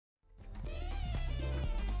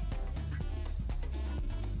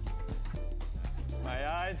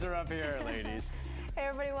eyes are up here, ladies. Hey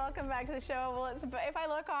everybody, welcome back to the show. Well, if I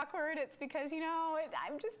look awkward, it's because, you know,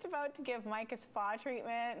 I'm just about to give Mike a spa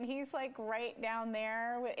treatment, and he's like right down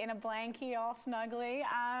there in a blankie all snuggly.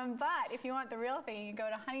 But if you want the real thing, you go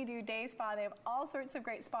to Honeydew Day Spa. They have all sorts of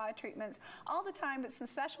great spa treatments all the time, but some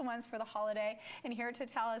special ones for the holiday. And here to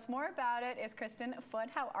tell us more about it is Kristen Foote.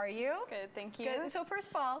 How are you? Good, thank you. Good. So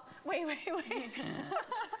first of all, wait.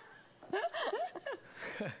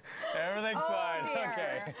 Everything's fine. Dear.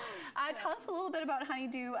 Okay. Tell us a little bit about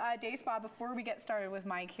Honeydew Day Spa before we get started with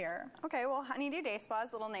Mike here. Okay, well, Honeydew Day Spa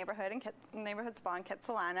is a little neighborhood spa in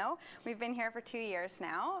Kitsilano. We've been here for 2 years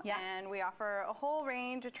now, and we offer a whole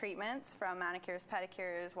range of treatments from manicures,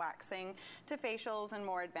 pedicures, waxing, to facials and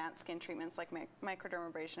more advanced skin treatments like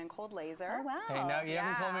microdermabrasion and cold laser. Oh, wow. Hey, now you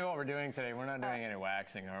haven't told me what we're doing today. We're not doing any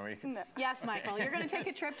waxing, are we? No. Yes, Michael, you're going to take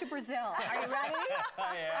a trip to Brazil. Are you ready?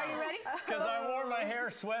 Yeah. Are you ready? Because I wore my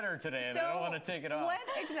hair sweater today and I don't want to take it off. What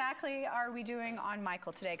exactly are we doing on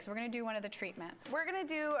Michael today? Because we're going to do one of the treatments. We're going to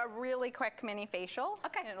do a really quick mini facial.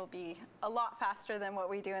 Okay. It'll be a lot faster than what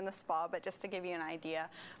we do in the spa, but just to give you an idea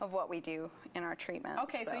of what we do in our treatments.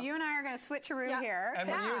 Okay, so you and I are going to switcheroo here. And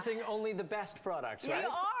we're using only the best products, right? You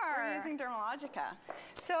are. We're using Dermalogica.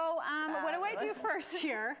 So what do I do first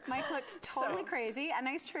here? Mike looks totally crazy. A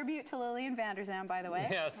nice tribute to Lillian Vanderzam, by the way.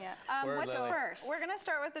 Yes. Yeah. What's first? We're going to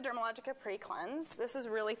start with the Dermalogica Pre-Cleanse. This is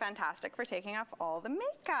really fantastic for taking off all the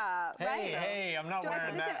makeup. Hey, I'm not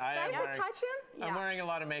wearing that. Do I have to touch him? I'm wearing a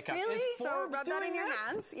lot of makeup. Really? Is So Forbes rub that doing in your this?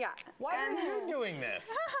 hands. Yeah. Why are you doing this?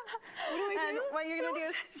 And what you're going to do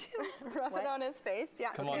is rub it on his face. Yeah.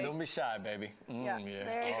 Come on, don't be shy, baby. Yeah,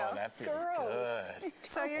 there you Oh, go. that feels good.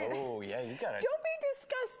 So you're... Oh, yeah, you got it. Don't be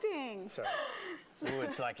disgusting. Sorry. Ooh,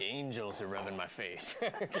 it's like angels are rubbing my face.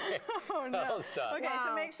 Okay. Oh, no. I'll stop. Okay,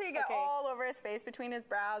 so make sure you get all over his face, between his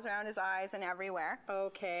brows, around his eyes, and everywhere.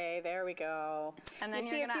 Okay, there we go. And then you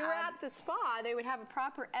you're see, if gonna you were add- at the spa, they would have a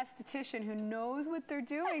proper esthetician who knows what they're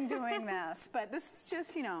doing this. But this is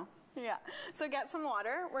just, you know. Yeah. So get some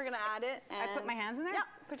water. We're going to add it. And I put my hands in there? Yeah.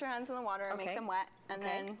 Put your hands in the water and make them wet. And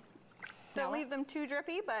then don't leave them too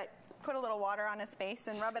drippy, but put a little water on his face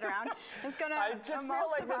and rub it around. It's going to I just feel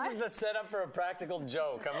like this is the setup for a practical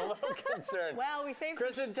joke. I'm a little concerned. Well, we saved...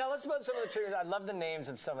 Kristen, tell us about some of the treatments. I love the names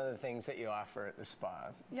of some of the things that you offer at the spa.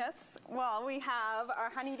 Yes. Well, we have our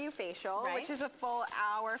Honeydew Facial, which is a full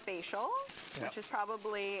hour facial, which is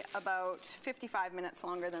probably about 55 minutes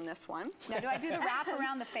longer than this one. Now, do I do the wrap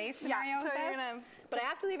around the face scenario Yeah, so with you're this? going to... But I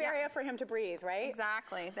have to leave area for him to breathe, right?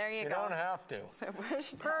 Exactly. There you You go. don't have to. So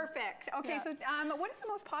push down. Perfect. Okay, so what is the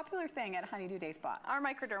most popular thing at Honeydew Day Spa? Our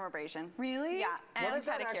microdermabrasion. Really? Yeah. And What does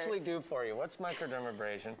that pedicures. actually do for you? What's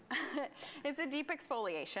microdermabrasion? It's a deep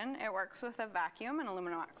exfoliation. It works with a vacuum and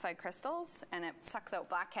aluminum oxide crystals, and it sucks out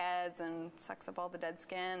blackheads and sucks up all the dead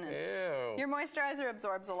skin. And Ew. your moisturizer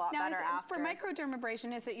absorbs a lot Now, better after. for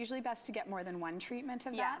microdermabrasion, is it usually best to get more than one treatment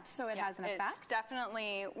of that so it has an effect? It's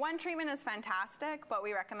definitely, one treatment is fantastic, but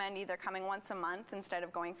we recommend either coming once a month instead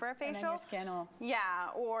of going for a facial. And then your skin will... Yeah,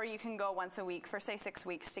 or you can go once a week for, say, 6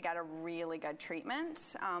 weeks to get a really good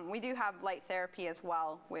treatment. We do have light therapy as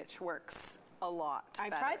well, which works a lot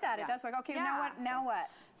I've better. tried that. It does work. Okay, now what? Now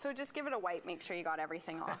what? So just give it a wipe. Make sure you got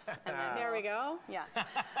everything off. And then There we go. Yeah.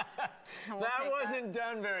 That wasn't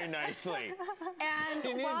done very nicely. And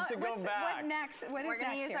She needs to go back. What next? What is We're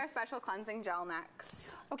going to next use here? our special cleansing gel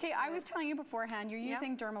next. Okay, I was telling you beforehand, you're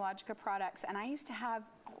using Dermalogica products, and I used to have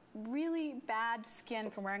really bad skin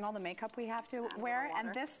from wearing all the makeup we have to wear,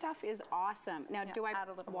 and this stuff is awesome. Now, do I add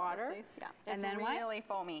a little water? please? Yeah. And It's then really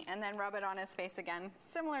foamy, and then rub it on his face again,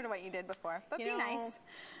 similar to what you did before. But You be know, nice.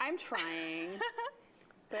 I'm trying.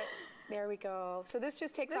 But there we go. So this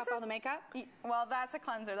just takes off all the makeup? Well, that's a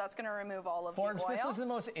cleanser. That's going to remove all of Forbes, the oil. this is the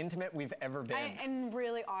most intimate we've ever been. And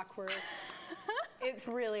really awkward. It's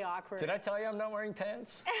really awkward. Did I tell you I'm not wearing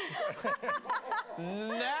pants?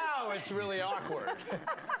 Now it's really awkward.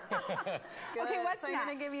 Good. Okay, what's so I'm going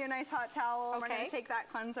to next? give you a nice hot towel. We're going Okay. to take that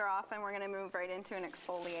cleanser off, and we're going to move right into an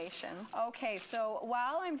exfoliation. Okay, so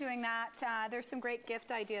while I'm doing that, there's some great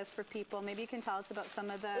gift ideas for people. Maybe you can tell us about some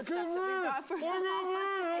of the stuff that we've got for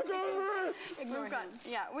Ignore him.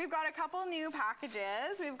 We've got a couple new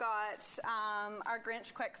packages. We've got our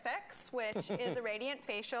Grinch Quick Fix, which is a radiant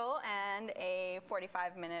facial and a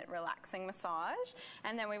 45-minute relaxing massage.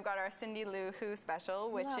 And then we've got our Cindy Lou Who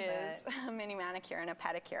special, which is a mini manicure and a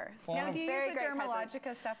pedicure. So Now, do you very use the great presents.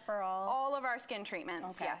 Dermalogica stuff for all? All of our skin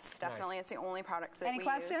treatments, Okay. yes, definitely. It's the only product that Any we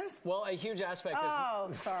questions? use. Well, a huge aspect of...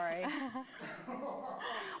 Oh, sorry.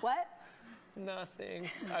 What? Nothing.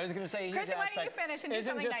 I was going to say, a huge Kristen, why don't you aspect finish and do isn't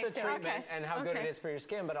something just nice the too? treatment Okay. and how good it Okay. is for your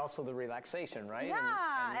skin, but also the relaxation, right?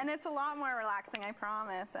 Yeah, and it's a lot more relaxing, I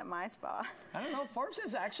promise, at my spa. I don't know, Forbes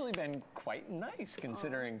has actually been quite nice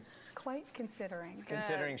considering Quite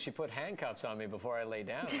considering. she put handcuffs on me before I lay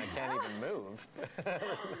down. I can't even move.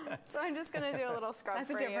 So I'm just going to do a little scrub That's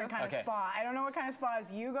a for different you. kind of Okay. spa. I don't know what kind of spas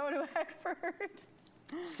you go to, Eckford.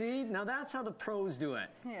 See, now that's how the pros do it.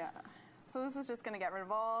 Yeah. So this is just going to get rid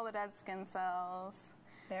of all the dead skin cells.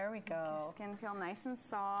 There we Your go. skin feel nice and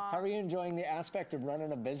soft. How are you enjoying the aspect of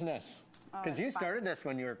running a business? Because you it's fun. started this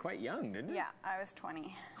when you were quite young, didn't you? Yeah, I was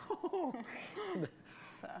 20.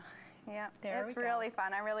 So, yeah, There it's we go. really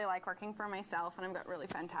fun. I really like working for myself, and I've got really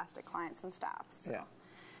fantastic clients and staff. So. Yeah.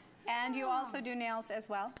 And you also do nails as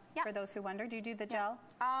well, Yeah. for those who wonder. Do you do the gel?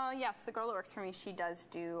 Yes, the girl that works for me, she does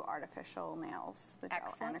do artificial nails, the gel and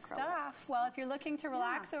Excellent acrylic. stuff. Well, if you're looking to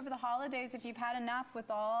relax over the holidays, if you've had enough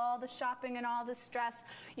with all the shopping and all the stress,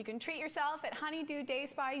 you can treat yourself at Honeydew Day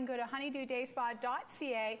Spa. You can go to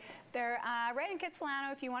honeydewdayspa.ca. They're right in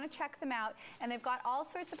Kitsilano if you want to check them out. And they've got all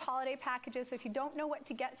sorts of holiday packages. So if you don't know what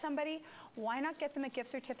to get somebody, why not get them a gift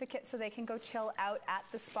certificate so they can go chill out at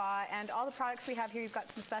the spa? And all the products we have here, you've got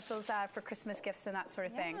some specials for Christmas gifts and that sort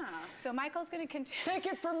of thing. Yeah. So Michael's going to continue. Take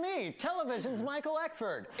it from me, television's Michael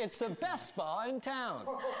Eckford. It's the best spa in town.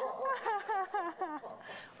 What am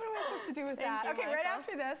I supposed to do with that? you, Okay, right Michael.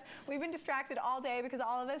 after this, we've been distracted all day because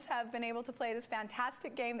all of us have been able to play this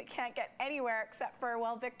fantastic game that can't get anywhere except for,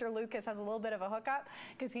 well, Victor Lucas has a little bit of a hookup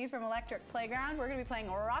because he's from Electric Playground. We're going to be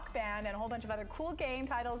playing Rock Band and a whole bunch of other cool game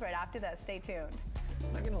titles right after this. Stay tuned.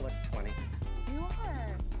 I'm going to look 20. You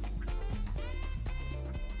are.